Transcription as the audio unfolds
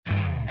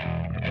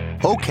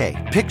Okay,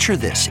 picture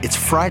this. It's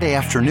Friday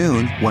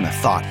afternoon when a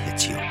thought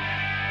hits you.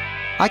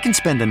 I can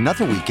spend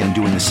another weekend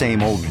doing the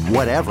same old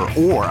whatever,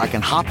 or I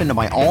can hop into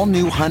my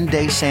all-new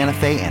Hyundai Santa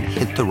Fe and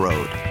hit the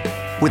road.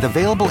 With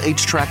available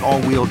H-Track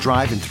all-wheel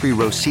drive and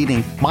 3-row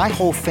seating, my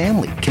whole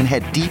family can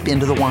head deep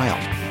into the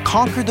wild.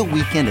 Conquer the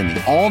weekend in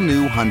the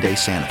all-new Hyundai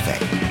Santa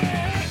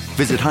Fe.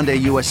 Visit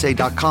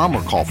HyundaiUSA.com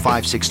or call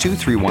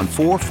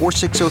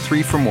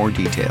 562-314-4603 for more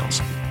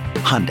details.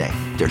 Hyundai,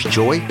 there's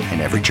joy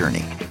in every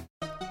journey.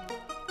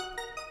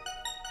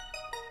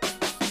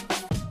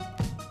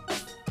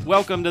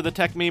 Welcome to the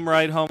Tech Meme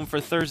Ride Home for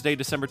Thursday,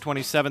 December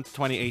 27th,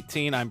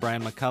 2018. I'm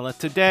Brian McCullough.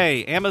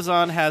 Today,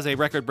 Amazon has a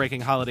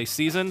record-breaking holiday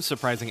season,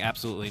 surprising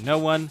absolutely no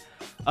one.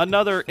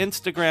 Another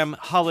Instagram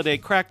holiday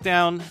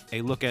crackdown,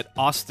 a look at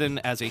Austin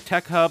as a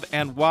tech hub,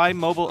 and why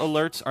mobile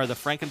alerts are the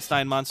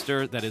Frankenstein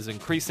monster that is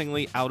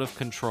increasingly out of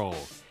control.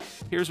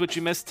 Here's what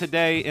you missed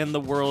today in the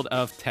world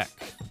of tech.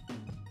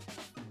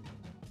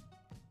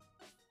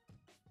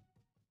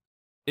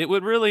 It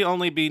would really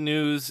only be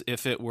news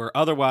if it were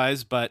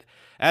otherwise, but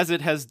as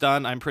it has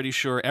done, I'm pretty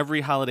sure,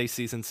 every holiday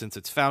season since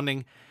its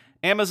founding,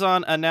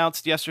 Amazon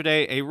announced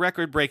yesterday a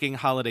record-breaking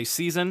holiday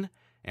season.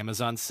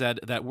 Amazon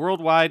said that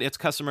worldwide, its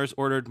customers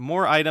ordered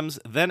more items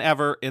than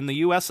ever. In the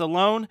U.S.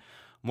 alone,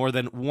 more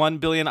than 1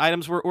 billion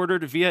items were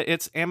ordered via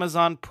its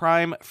Amazon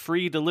Prime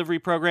free delivery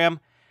program,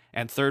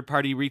 and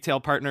third-party retail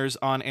partners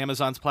on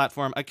Amazon's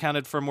platform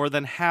accounted for more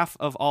than half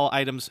of all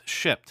items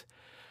shipped.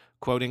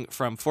 Quoting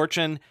from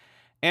Fortune,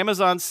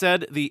 Amazon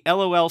said the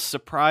LOL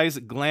Surprise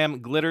Glam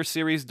Glitter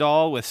Series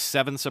doll with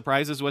 7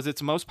 surprises was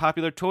its most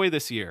popular toy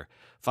this year,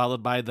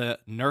 followed by the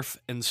Nerf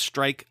and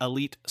Strike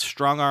Elite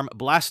Strongarm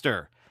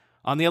Blaster.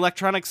 On the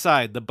electronic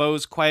side, the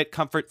Bose Quiet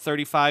Comfort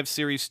 35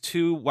 Series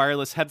 2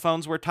 wireless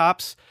headphones were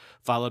tops,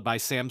 followed by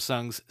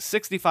Samsung's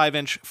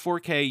 65-inch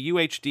 4K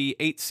UHD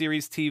 8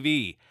 Series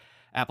TV.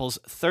 Apple's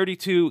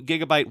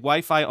 32GB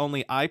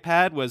Wi-Fi-only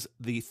iPad was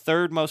the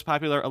third most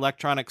popular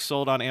electronics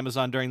sold on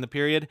Amazon during the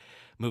period.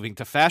 Moving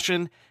to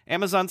fashion,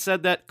 Amazon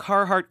said that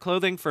Carhartt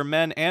clothing for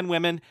men and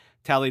women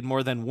tallied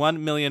more than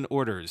 1 million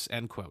orders,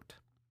 end quote.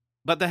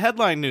 But the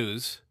headline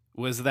news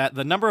was that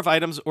the number of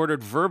items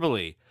ordered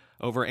verbally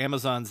over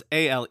Amazon's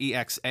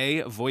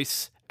Alexa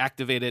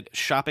voice-activated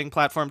shopping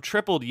platform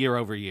tripled year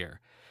over year.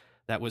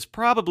 That was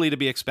probably to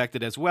be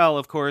expected as well,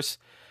 of course,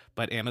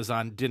 but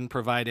Amazon didn't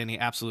provide any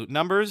absolute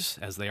numbers,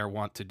 as they are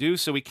wont to do,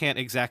 so we can't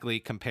exactly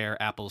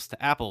compare apples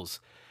to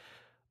apples.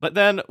 But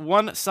then,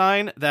 one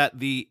sign that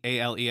the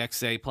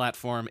Alexa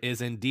platform is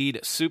indeed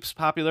soups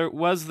popular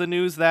was the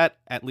news that,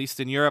 at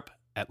least in Europe,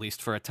 at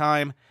least for a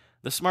time,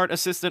 the smart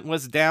assistant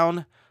was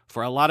down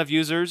for a lot of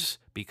users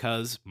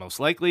because, most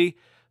likely,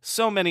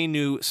 so many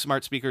new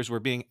smart speakers were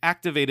being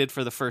activated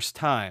for the first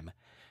time.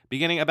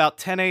 Beginning about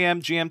 10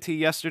 a.m. GMT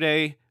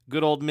yesterday,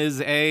 good old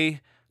Ms.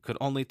 A could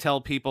only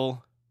tell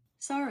people,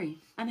 "Sorry,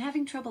 I'm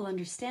having trouble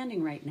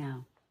understanding right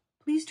now.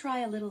 Please try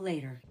a little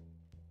later."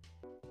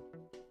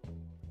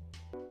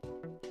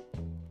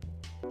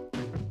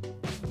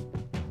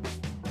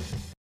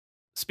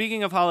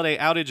 Speaking of holiday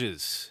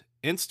outages,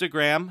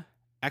 Instagram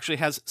actually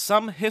has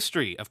some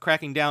history of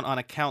cracking down on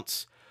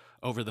accounts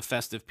over the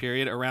festive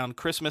period. Around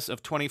Christmas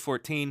of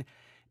 2014,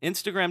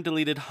 Instagram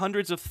deleted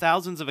hundreds of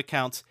thousands of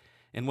accounts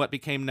in what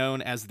became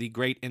known as the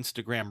Great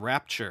Instagram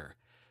Rapture.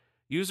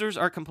 Users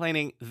are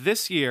complaining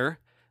this year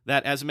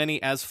that as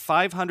many as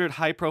 500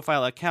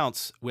 high-profile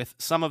accounts, with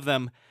some of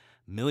them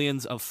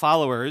millions of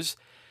followers,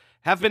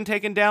 have been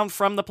taken down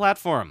from the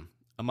platform.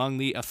 Among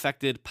the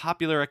affected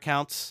popular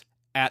accounts,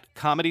 at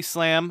Comedy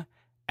Slam,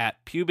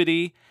 at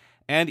Pubity,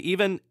 and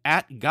even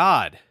at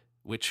God,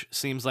 which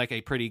seems like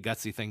a pretty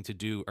gutsy thing to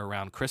do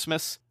around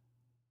Christmas.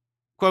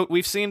 Quote,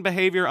 "We've seen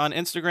behavior on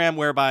Instagram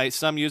whereby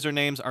some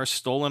usernames are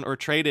stolen or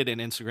traded," an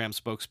Instagram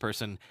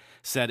spokesperson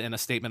said in a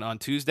statement on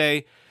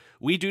Tuesday.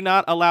 "We do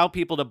not allow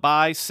people to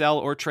buy, sell,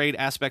 or trade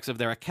aspects of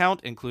their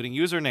account, including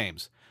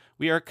usernames.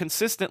 We are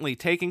consistently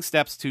taking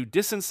steps to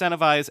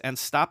disincentivize and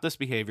stop this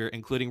behavior,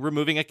 including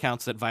removing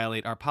accounts that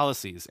violate our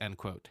policies," end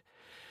quote.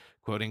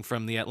 Quoting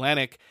from The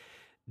Atlantic,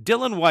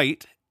 Dylan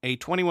White, a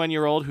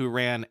 21-year-old who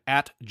ran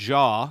at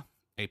Jaw,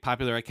 a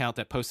popular account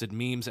that posted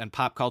memes and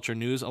pop culture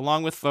news,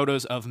 along with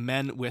photos of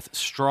men with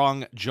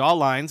strong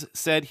jawlines,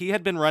 said he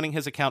had been running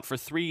his account for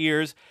 3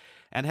 years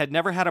and had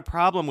never had a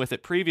problem with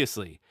it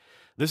previously.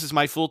 "This is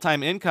my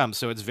full-time income,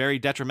 so it's very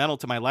detrimental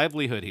to my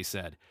livelihood," he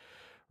said.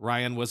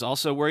 Ryan was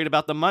also worried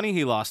about the money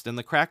he lost in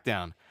the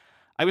crackdown.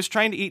 "I was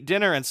trying to eat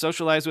dinner and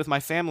socialize with my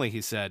family,"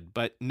 he said,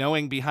 "but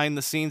knowing behind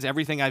the scenes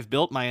everything I've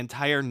built, my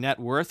entire net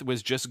worth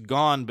was just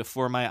gone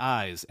before my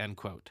eyes," end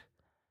quote.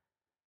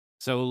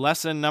 So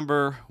lesson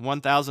number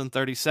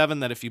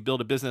 1037, that if you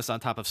build a business on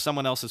top of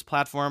someone else's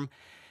platform,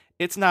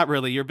 it's not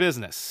really your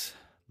business.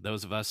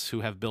 Those of us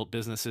who have built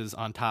businesses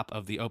on top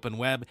of the open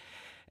web,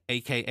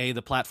 aka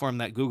the platform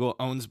that Google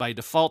owns by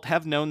default,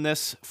 have known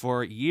this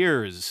for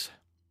years.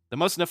 The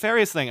most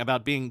nefarious thing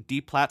about being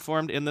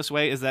deplatformed in this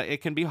way is that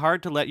it can be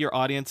hard to let your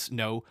audience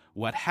know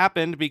what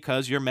happened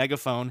because your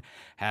megaphone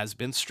has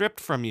been stripped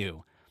from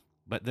you.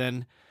 But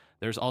then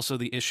There's also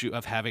the issue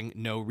of having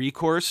no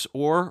recourse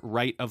or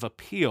right of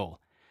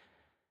appeal.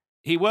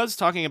 He was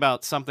talking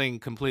about something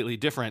completely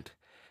different,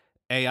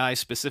 AI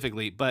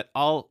specifically, but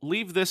I'll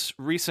leave this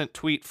recent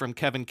tweet from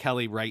Kevin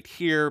Kelly right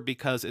here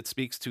because it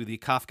speaks to the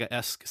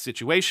Kafka-esque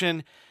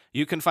situation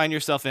you can find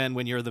yourself in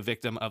when you're the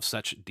victim of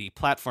such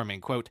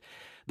deplatforming. Quote,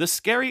 "The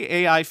scary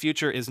AI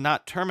future is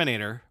not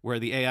Terminator, where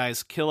the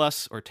AIs kill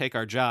us or take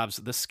our jobs.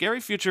 The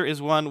scary future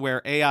is one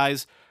where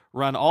AIs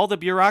run all the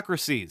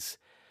bureaucracies.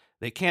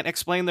 They can't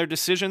explain their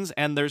decisions,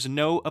 and there's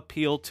no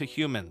appeal to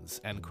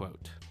humans," end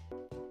quote.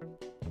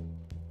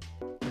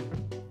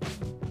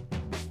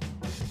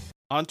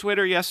 On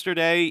Twitter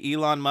yesterday,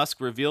 Elon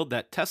Musk revealed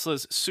that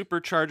Tesla's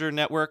supercharger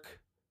network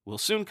will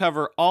soon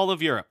cover all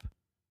of Europe.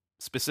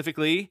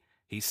 Specifically,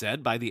 he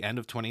said by the end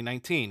of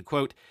 2019,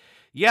 quote,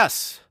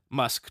 "Yes,"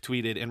 Musk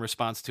tweeted in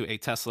response to a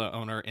Tesla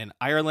owner in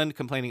Ireland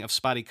complaining of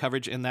spotty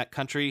coverage in that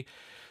country.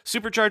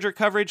 "Supercharger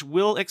coverage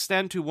will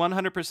extend to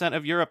 100%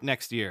 of Europe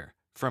next year,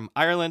 from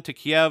Ireland to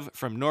Kiev,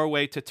 from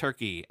Norway to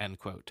Turkey," end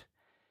quote.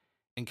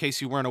 In case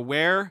you weren't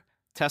aware,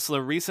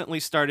 Tesla recently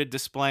started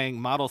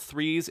displaying Model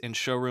 3s in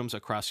showrooms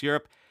across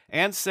Europe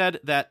and said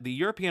that the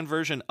European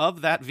version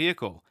of that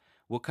vehicle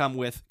will come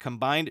with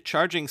combined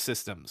charging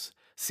systems,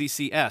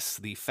 CCS,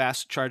 the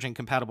fast charging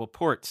compatible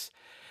ports,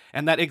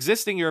 and that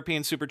existing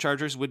European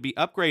superchargers would be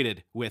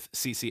upgraded with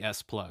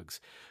CCS plugs.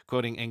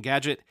 Quoting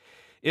Engadget,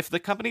 "If the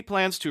company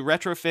plans to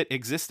retrofit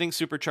existing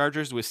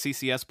superchargers with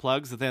CCS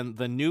plugs, then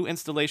the new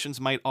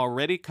installations might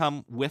already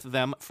come with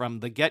them from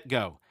the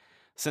get-go.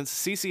 Since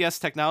CCS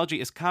technology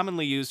is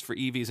commonly used for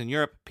EVs in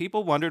Europe,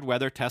 people wondered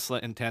whether Tesla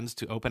intends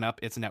to open up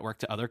its network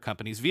to other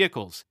companies'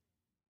 vehicles."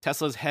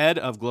 Tesla's head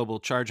of global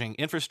charging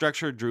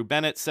infrastructure, Drew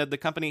Bennett, said the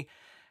company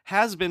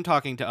has been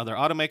talking to other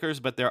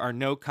automakers, but there are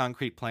no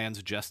concrete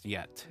plans just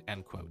yet,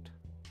 end quote.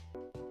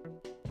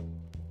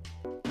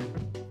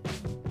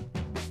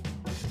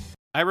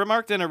 I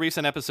remarked in a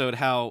recent episode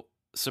how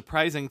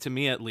surprising, to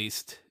me at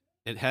least,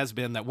 it has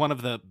been that one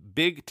of the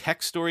big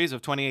tech stories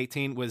of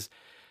 2018 was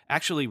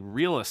actually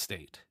real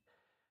estate.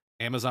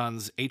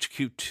 Amazon's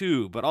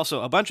HQ2, but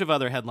also a bunch of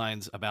other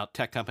headlines about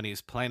tech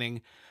companies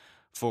planning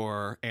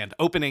for and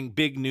opening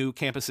big new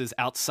campuses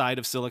outside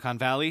of Silicon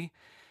Valley.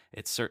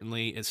 It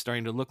certainly is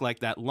starting to look like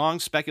that long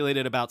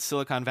speculated about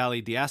Silicon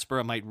Valley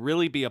diaspora might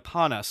really be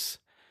upon us.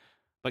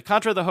 But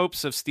contra the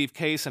hopes of Steve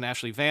Case and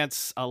Ashley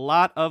Vance, a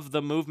lot of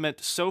the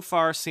movement so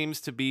far seems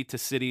to be to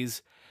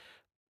cities.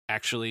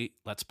 Actually,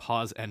 let's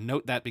pause and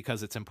note that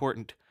because it's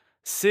important.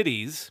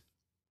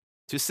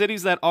 To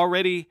cities that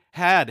already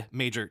had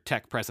major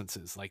tech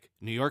presences, like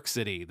New York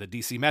City, the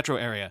DC metro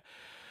area.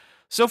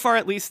 So far,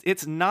 at least,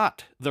 it's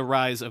not the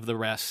rise of the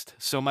rest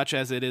so much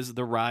as it is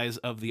the rise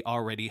of the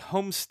already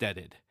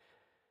homesteaded.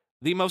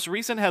 The most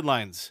recent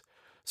headlines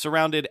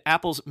surrounded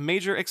Apple's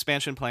major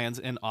expansion plans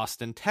in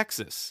Austin,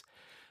 Texas.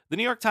 The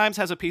New York Times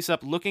has a piece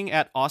up looking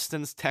at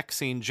Austin's tech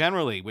scene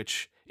generally,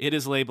 which it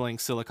is labeling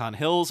Silicon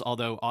Hills,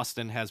 although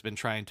Austin has been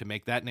trying to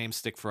make that name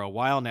stick for a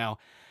while now.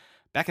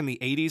 Back in the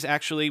 80s,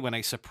 actually, when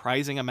a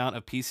surprising amount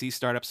of PC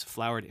startups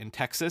flowered in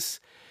Texas,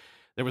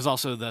 there was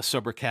also the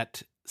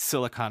sobriquet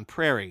Silicon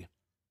Prairie.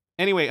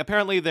 Anyway,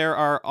 apparently there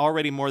are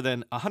already more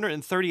than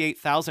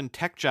 138,000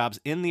 tech jobs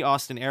in the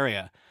Austin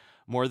area,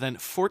 more than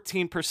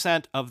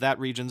 14% of that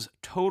region's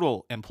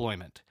total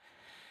employment.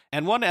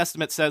 And one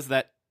estimate says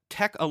that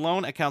tech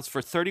alone accounts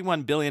for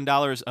 $31 billion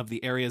of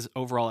the area's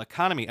overall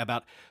economy,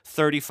 about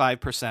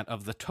 35%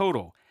 of the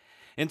total.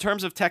 In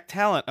terms of tech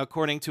talent,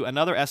 according to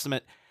another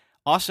estimate,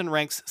 Austin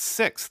ranks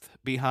 6th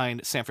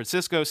behind San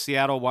Francisco,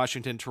 Seattle,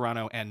 Washington,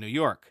 Toronto, and New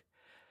York.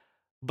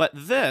 But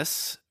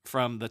this,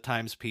 from the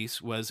Times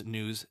piece, was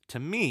news to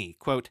me.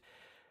 Quote,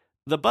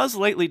 "The buzz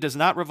lately does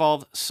not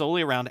revolve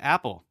solely around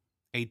Apple.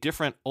 A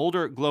different,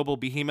 older global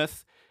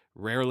behemoth,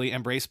 rarely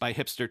embraced by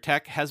hipster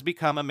tech, has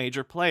become a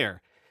major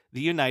player,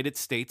 the United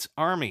States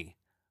Army.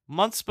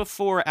 Months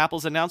before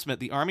Apple's announcement,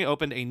 the Army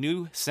opened a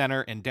new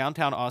center in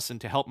downtown Austin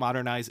to help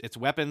modernize its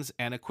weapons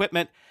and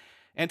equipment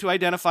and to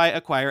identify,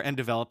 acquire, and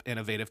develop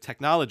innovative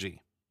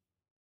technology.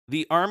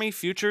 The Army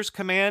Futures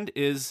Command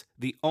is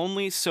the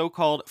only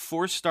so-called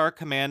 4-star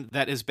command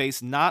that is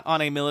based not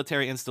on a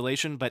military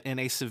installation but in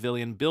a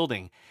civilian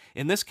building,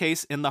 in this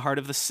case in the heart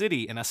of the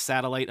city in a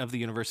satellite of the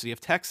University of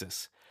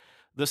Texas.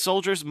 The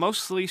soldiers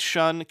mostly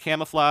shun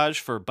camouflage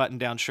for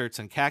button-down shirts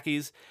and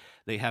khakis.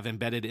 They have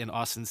embedded in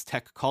Austin's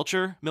tech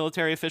culture,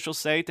 military officials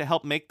say, to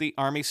help make the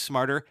Army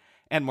smarter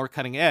and more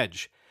cutting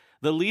edge.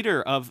 The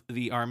leader of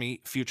the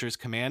Army Futures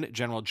Command,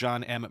 General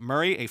John M.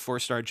 Murray, a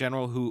 4-star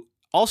general who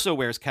also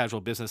wears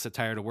casual business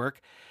attire to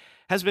work,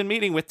 has been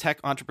meeting with tech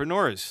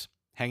entrepreneurs,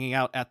 hanging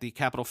out at the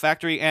Capitol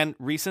Factory, and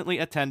recently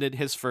attended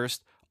his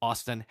first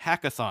Austin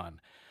Hackathon.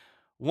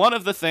 One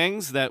of the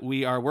things that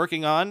we are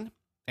working on,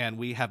 and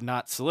we have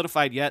not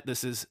solidified yet,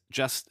 this is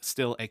just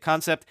still a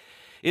concept,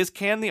 is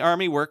can the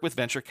Army work with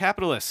venture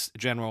capitalists,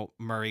 General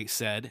Murray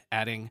said,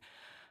 adding,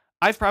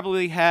 "I've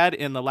probably had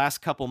in the last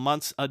couple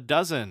months a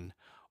dozen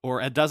or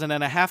a dozen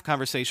and a half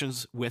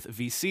conversations with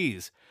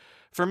VCs.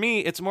 For me,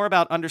 it's more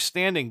about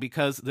understanding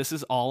because this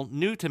is all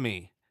new to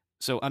me.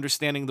 So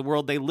understanding the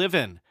world they live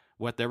in,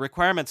 what their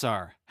requirements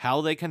are,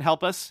 how they can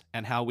help us,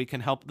 and how we can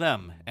help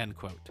them, end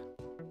quote.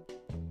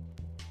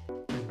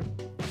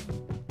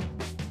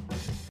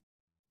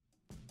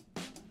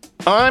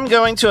 I'm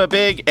going to a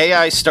big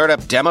AI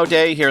startup demo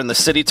day here in the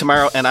city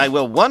tomorrow, and I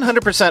will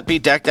 100% be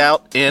decked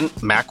out in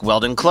Mack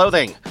Weldon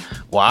clothing.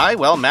 Why?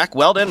 Well, Mack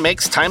Weldon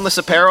makes timeless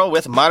apparel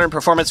with modern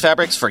performance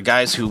fabrics for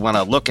guys who want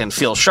to look and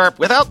feel sharp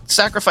without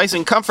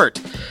sacrificing comfort.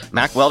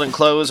 Mack Weldon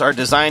clothes are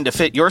designed to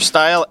fit your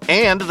style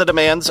and the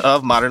demands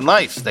of modern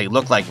life. They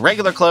look like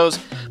regular clothes,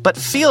 but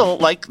feel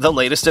like the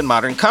latest in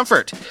modern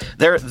comfort.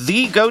 They're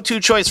the go-to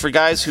choice for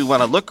guys who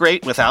want to look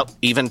great without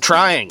even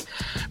trying.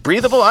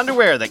 Breathable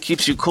underwear that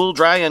keeps you cool,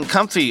 dry, and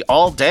comfy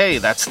all day.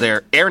 That's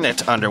their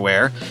AirKnit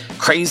underwear.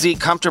 Crazy,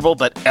 comfortable,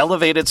 but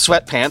elevated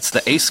sweatpants,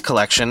 the Ace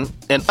collection.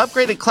 An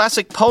upgraded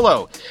classic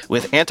polo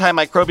with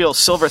antimicrobial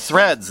silver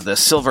threads, the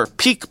Silver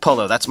Peak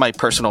polo. That's my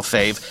personal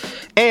fave.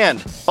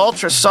 And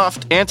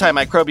ultra-soft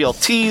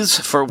antimicrobial tees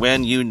for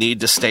when you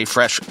need to stay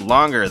fresh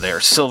longer. Their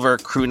silver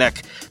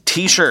crewneck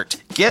t-shirt.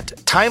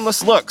 Get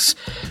timeless looks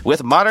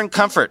with modern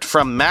comfort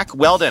from Mack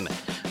Weldon.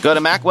 Go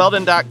to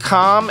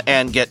MackWeldon.com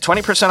and get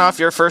 20% off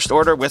your first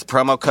order with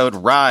promo code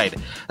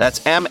RIDE. That's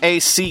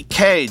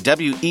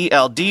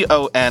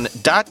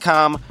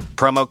MackWeldon.com,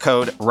 promo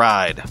code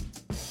RIDE.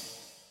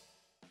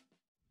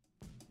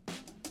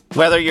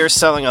 Whether you're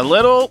selling a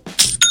little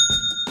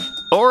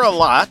or a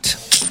lot,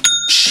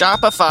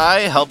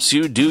 Shopify helps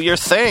you do your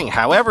thing,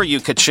 however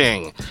you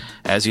ka-ching.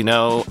 As you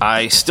know,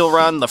 I still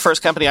run the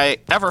first company I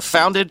ever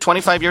founded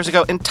 25 years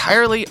ago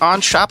entirely on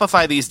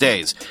Shopify these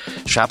days.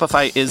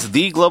 Shopify is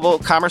the global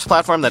commerce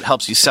platform that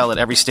helps you sell at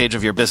every stage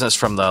of your business,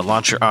 from the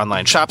launch your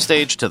online shop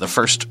stage to the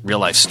first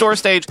real-life store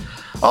stage,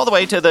 all the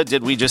way to the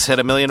did we just hit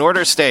a million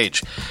orders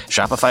stage.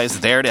 Shopify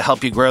is there to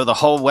help you grow the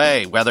whole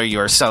way. Whether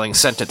you're selling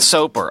scented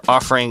soap or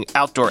offering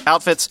outdoor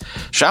outfits,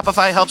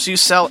 Shopify helps you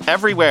sell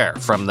everywhere,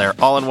 from their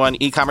all-in-one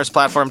e-commerce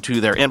platform to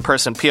their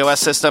in-person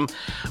POS system,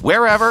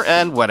 wherever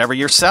and whatever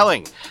you're selling.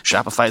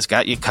 Shopify's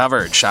got you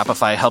covered.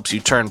 Shopify helps you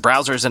turn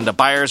browsers into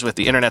buyers with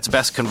the internet's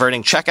best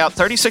converting checkout,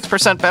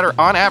 36% better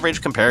on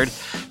average compared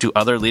to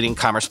other leading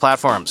commerce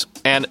platforms.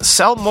 And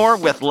sell more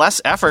with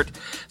less effort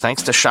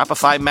thanks to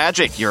Shopify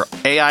Magic, your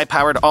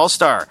AI-powered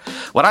all-star.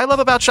 What I love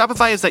about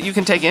Shopify is that you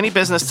can take any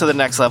business to the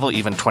next level,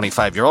 even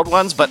 25-year-old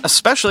ones, but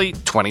especially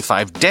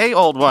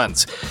 25-day-old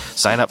ones.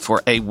 Sign up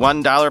for a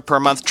 $1 per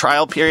month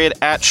trial period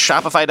at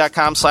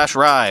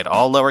shopify.com/ride,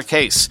 all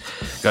lowercase.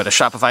 Go to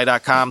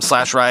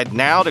shopify.com/ride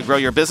now to grow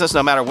your business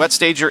no matter what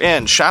stage you're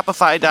in.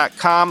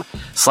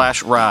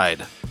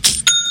 Shopify.com/ride.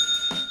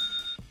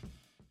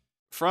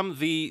 From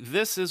the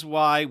This Is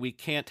Why We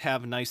Can't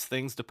Have Nice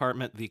Things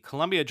department, the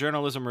Columbia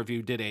Journalism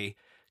Review did a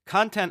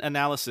content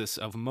analysis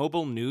of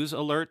mobile news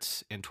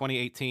alerts in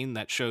 2018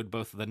 that showed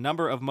both the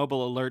number of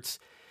mobile alerts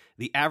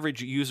the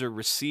average user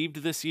received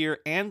this year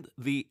and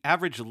the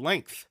average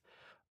length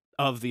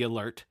of the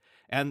alert,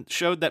 and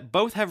showed that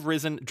both have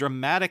risen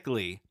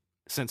dramatically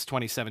since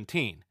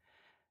 2017.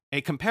 A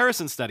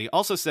comparison study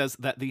also says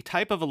that the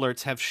type of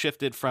alerts have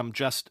shifted from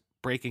just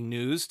breaking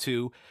news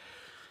to,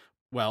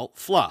 well,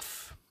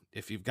 fluff.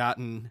 If you've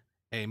gotten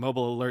a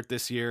mobile alert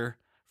this year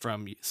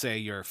from, say,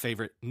 your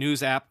favorite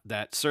news app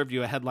that served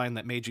you a headline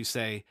that made you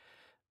say,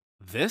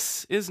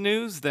 "This is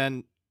news,"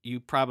 then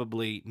you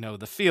probably know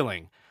the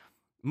feeling.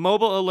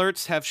 Mobile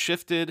alerts have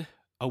shifted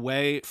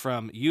away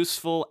from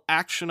useful,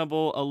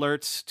 actionable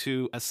alerts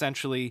to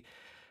essentially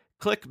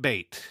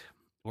clickbait,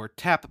 or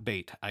tap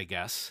bait, I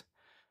guess.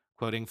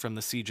 Quoting from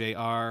the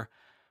CJR,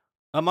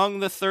 among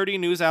the 30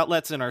 news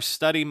outlets in our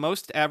study,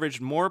 most averaged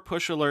more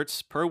push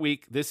alerts per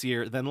week this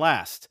year than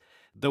last.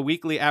 The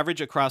weekly average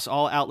across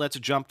all outlets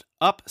jumped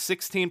up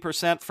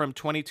 16% from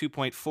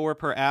 22.4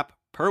 per app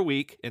per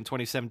week in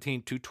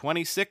 2017 to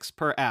 26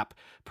 per app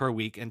per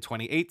week in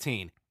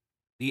 2018.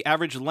 The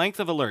average length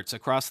of alerts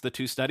across the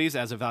two studies,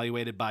 as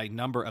evaluated by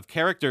number of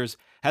characters,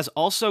 has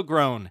also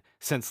grown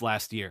since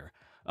last year.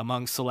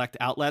 Among select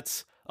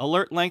outlets,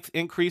 alert length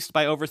increased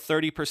by over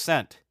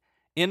 30%.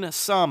 In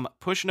sum,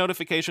 push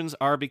notifications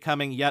are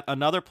becoming yet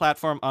another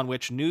platform on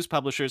which news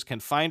publishers can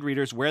find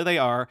readers where they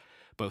are,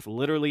 both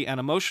literally and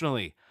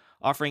emotionally,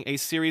 offering a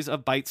series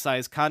of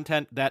bite-sized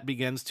content that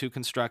begins to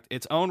construct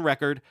its own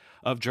record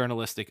of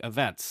journalistic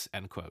events,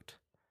 end quote.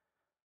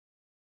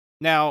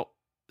 Now,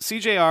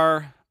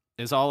 CJR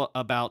is all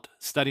about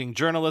studying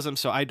journalism,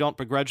 so I don't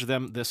begrudge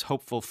them this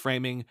hopeful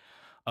framing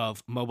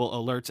of mobile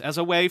alerts as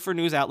a way for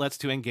news outlets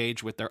to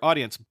engage with their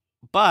audience.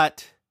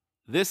 But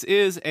this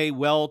is a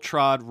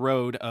well-trod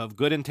road of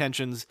good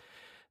intentions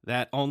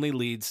that only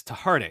leads to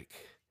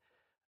heartache.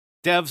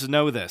 Devs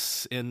know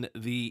this. In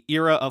the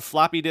era of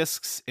floppy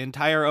disks,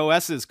 entire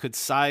OSs could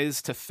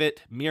size to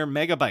fit mere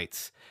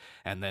megabytes.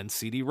 And then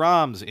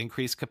CD-ROMs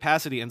increased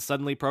capacity, and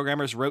suddenly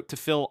programmers wrote to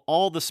fill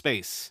all the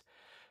space.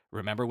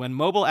 Remember when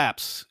mobile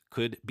apps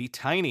could be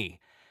tiny?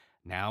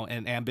 Now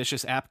an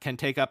ambitious app can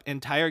take up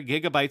entire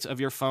gigabytes of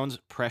your phone's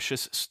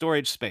precious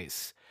storage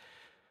space.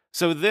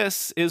 So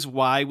this is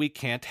why we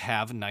can't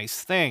have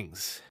nice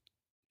things.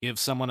 Give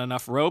someone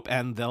enough rope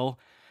and they'll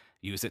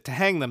use it to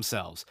hang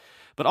themselves.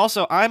 But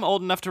also, I'm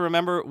old enough to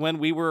remember when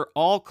we were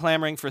all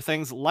clamoring for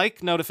things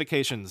like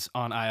notifications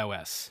on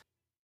iOS.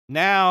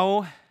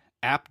 Now,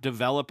 app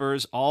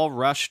developers all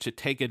rush to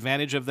take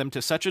advantage of them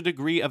to such a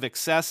degree of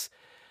excess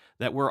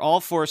that we're all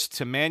forced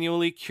to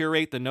manually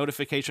curate the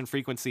notification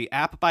frequency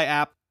app by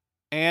app,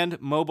 and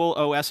mobile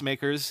OS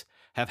makers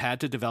have had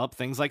to develop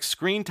things like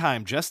screen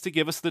time just to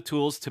give us the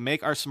tools to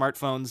make our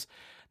smartphones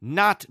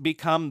not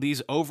become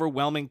these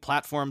overwhelming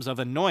platforms of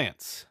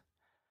annoyance.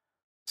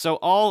 So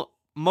all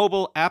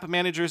mobile app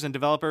managers and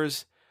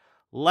developers,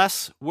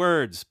 less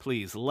words,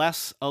 please,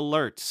 less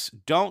alerts.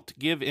 Don't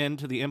give in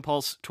to the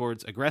impulse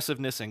towards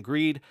aggressiveness and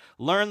greed.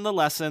 Learn the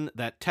lesson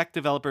that tech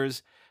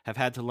developers have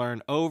had to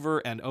learn over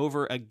and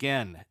over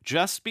again.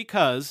 Just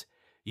because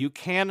you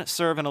can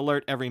serve an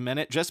alert every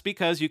minute, just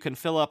because you can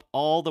fill up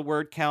all the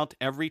word count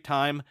every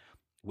time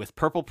with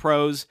purple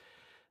prose,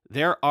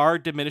 there are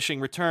diminishing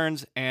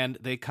returns, and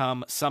they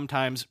come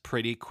sometimes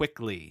pretty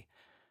quickly.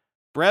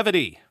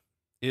 Brevity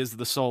is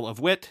the soul of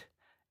wit,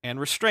 and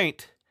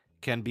restraint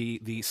can be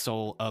the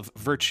soul of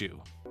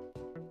virtue.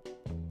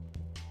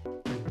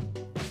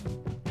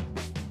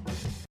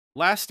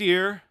 Last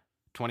year,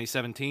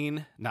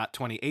 2017, not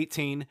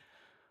 2018,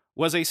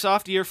 was a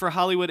soft year for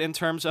Hollywood in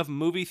terms of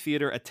movie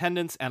theater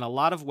attendance, and a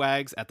lot of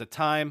wags at the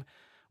time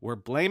were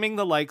blaming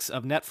the likes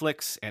of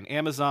Netflix and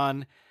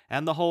Amazon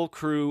and the whole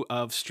crew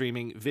of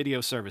streaming video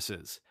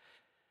services.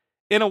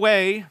 In a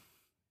way,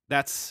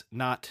 that's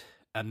not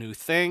a new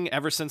thing.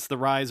 Ever since the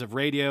rise of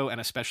radio, and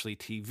especially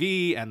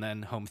TV, and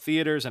then home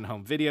theaters and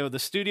home video, the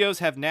studios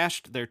have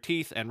gnashed their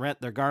teeth and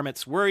rent their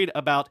garments, worried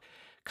about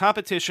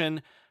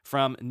competition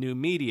from new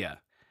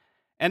media.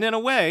 And in a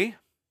way,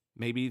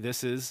 maybe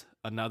this is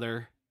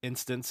another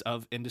instance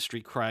of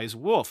industry cries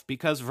wolf,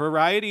 because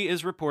Variety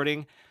is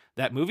reporting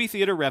that movie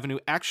theater revenue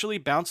actually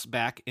bounced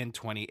back in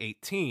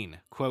 2018.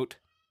 Quote,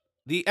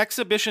 "The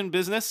exhibition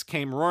business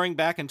came roaring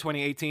back in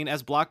 2018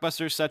 as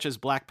blockbusters such as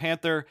Black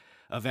Panther,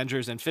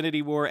 Avengers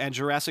Infinity War, and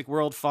Jurassic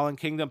World Fallen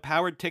Kingdom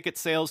powered ticket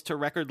sales to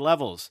record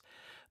levels.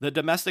 The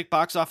domestic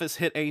box office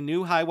hit a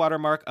new high-water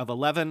mark of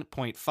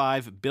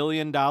 $11.5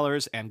 billion,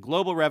 and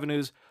global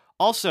revenues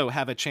also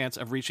have a chance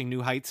of reaching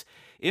new heights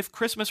if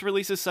Christmas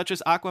releases such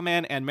as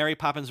Aquaman and Mary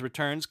Poppins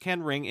Returns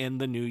can ring in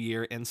the new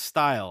year in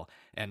style."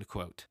 End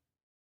quote.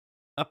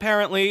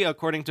 Apparently,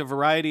 according to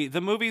Variety,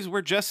 the movies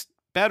were just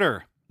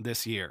better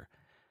this year,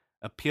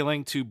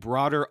 appealing to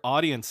broader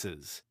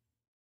audiences.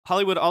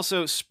 Hollywood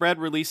also spread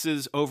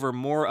releases over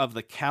more of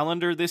the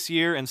calendar this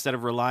year instead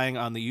of relying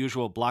on the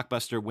usual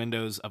blockbuster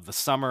windows of the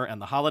summer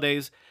and the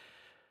holidays.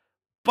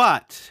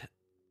 But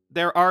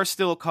there are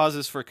still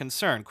causes for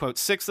concern. Quote,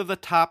 6 of the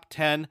top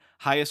 10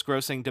 highest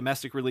grossing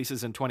domestic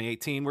releases in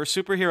 2018 were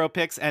superhero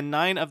picks, and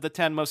 9 of the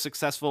 10 most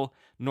successful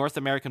North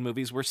American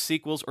movies were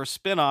sequels or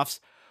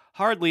spin-offs,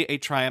 hardly a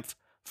triumph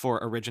for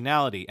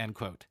originality, end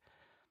quote.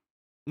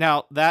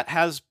 Now, that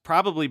has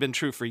probably been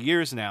true for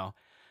years now,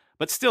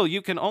 but still,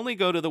 you can only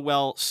go to the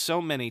well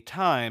so many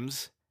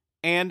times,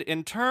 and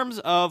in terms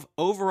of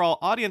overall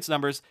audience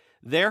numbers,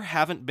 there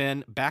haven't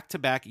been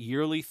back-to-back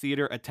yearly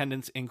theater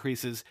attendance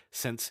increases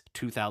since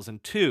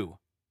 2002.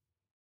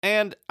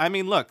 And, I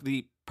mean, look,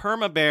 the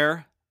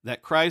perma-bear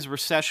that cries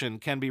recession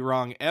can be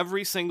wrong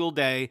every single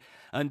day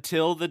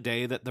until the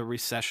day that the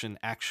recession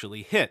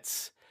actually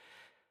hits.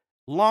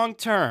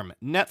 Long-term,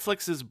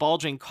 Netflix's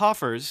bulging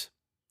coffers,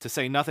 to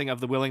say nothing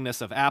of the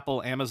willingness of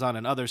Apple, Amazon,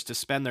 and others to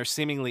spend their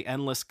seemingly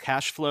endless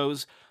cash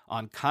flows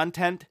on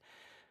content,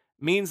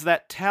 means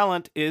that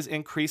talent is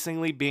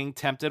increasingly being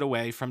tempted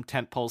away from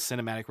tentpole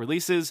cinematic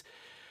releases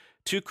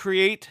to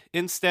create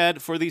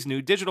instead for these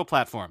new digital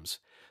platforms.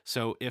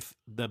 So if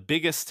the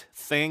biggest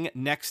thing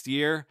next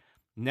year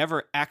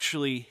never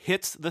actually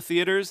hits the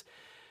theaters,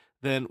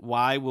 then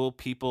why will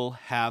people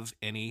have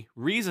any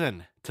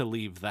reason to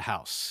leave the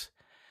house?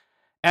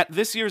 At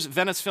this year's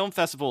Venice Film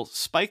Festival,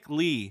 Spike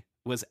Lee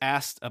was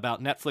asked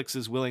about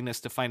Netflix's willingness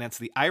to finance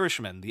The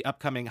Irishman, the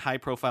upcoming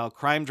high-profile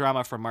crime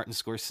drama from Martin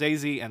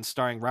Scorsese and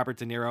starring Robert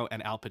De Niro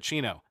and Al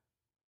Pacino.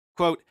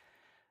 Quote,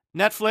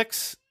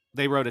 "Netflix,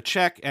 they wrote a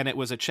check, and it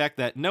was a check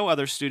that no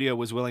other studio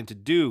was willing to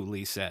do,"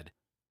 Lee said.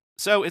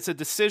 "So it's a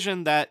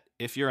decision that,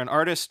 if you're an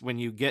artist, when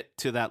you get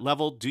to that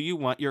level, do you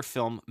want your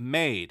film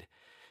made?"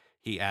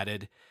 He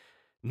added,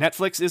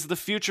 "Netflix is the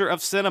future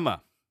of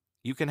cinema.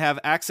 You can have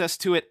access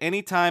to it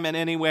anytime and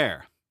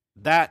anywhere.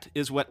 That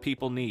is what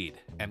people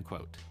need," end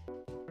quote.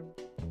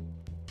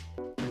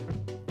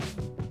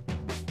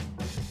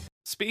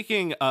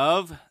 Speaking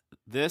of,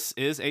 this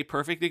is a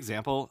perfect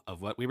example of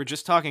what we were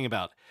just talking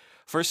about.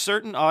 For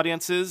certain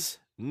audiences,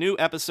 new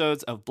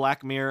episodes of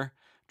Black Mirror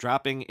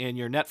dropping in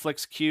your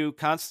Netflix queue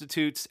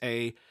constitutes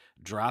a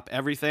drop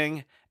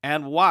everything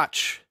and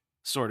watch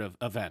sort of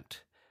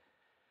event.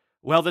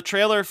 Well, the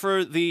trailer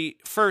for the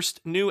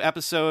first new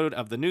episode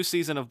of the new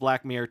season of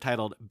Black Mirror,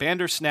 titled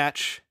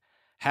Bandersnatch,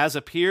 has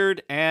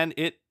appeared, and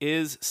it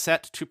is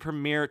set to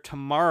premiere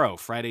tomorrow,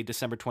 Friday,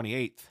 December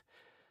 28th.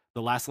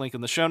 The last link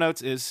in the show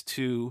notes is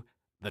to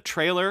the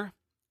trailer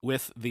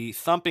with the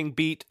thumping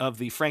beat of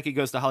the Frankie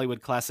Goes to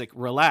Hollywood classic,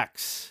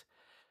 Relax.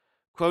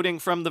 Quoting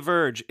from The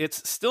Verge,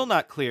 it's still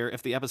not clear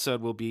if the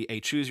episode will be a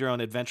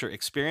choose-your-own-adventure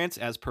experience,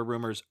 as per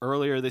rumors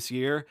earlier this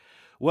year.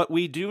 What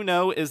we do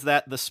know is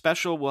that the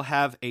special will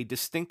have a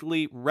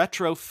distinctly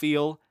retro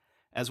feel,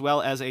 as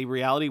well as a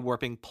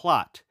reality-warping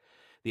plot.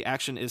 The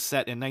action is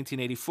set in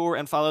 1984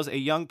 and follows a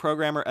young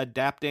programmer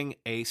adapting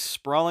a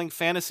sprawling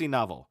fantasy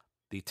novel,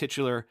 the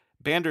titular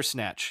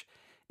Bandersnatch,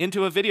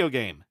 into a video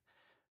game.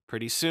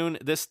 Pretty soon,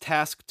 this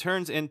task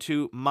turns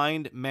into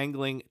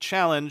mind-mangling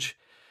challenge,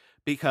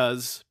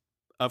 because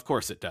of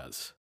course it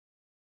does.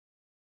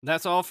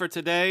 That's all for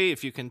today.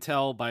 If you can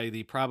tell by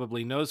the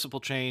probably noticeable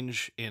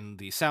change in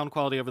the sound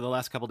quality over the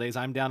last couple days,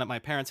 I'm down at my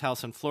parents'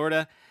 house in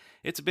Florida.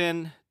 It's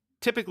been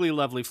typically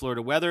lovely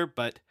Florida weather,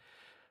 but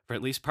for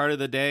at least part of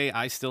the day,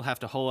 I still have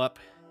to hole up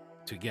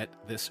to get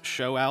this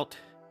show out,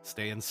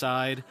 stay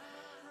inside.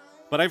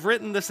 But I've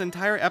written this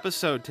entire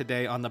episode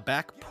today on the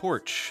back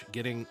porch,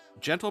 getting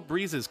gentle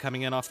breezes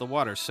coming in off the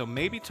water, so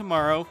maybe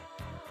tomorrow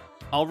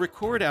I'll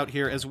record out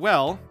here as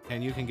well,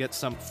 and you can get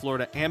some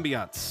Florida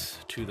ambiance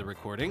to the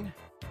recording.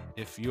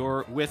 If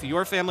you're with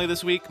your family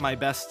this week, my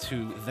best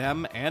to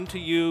them and to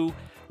you.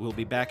 We'll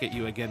be back at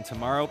you again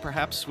tomorrow,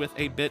 perhaps with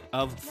a bit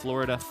of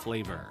Florida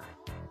flavor.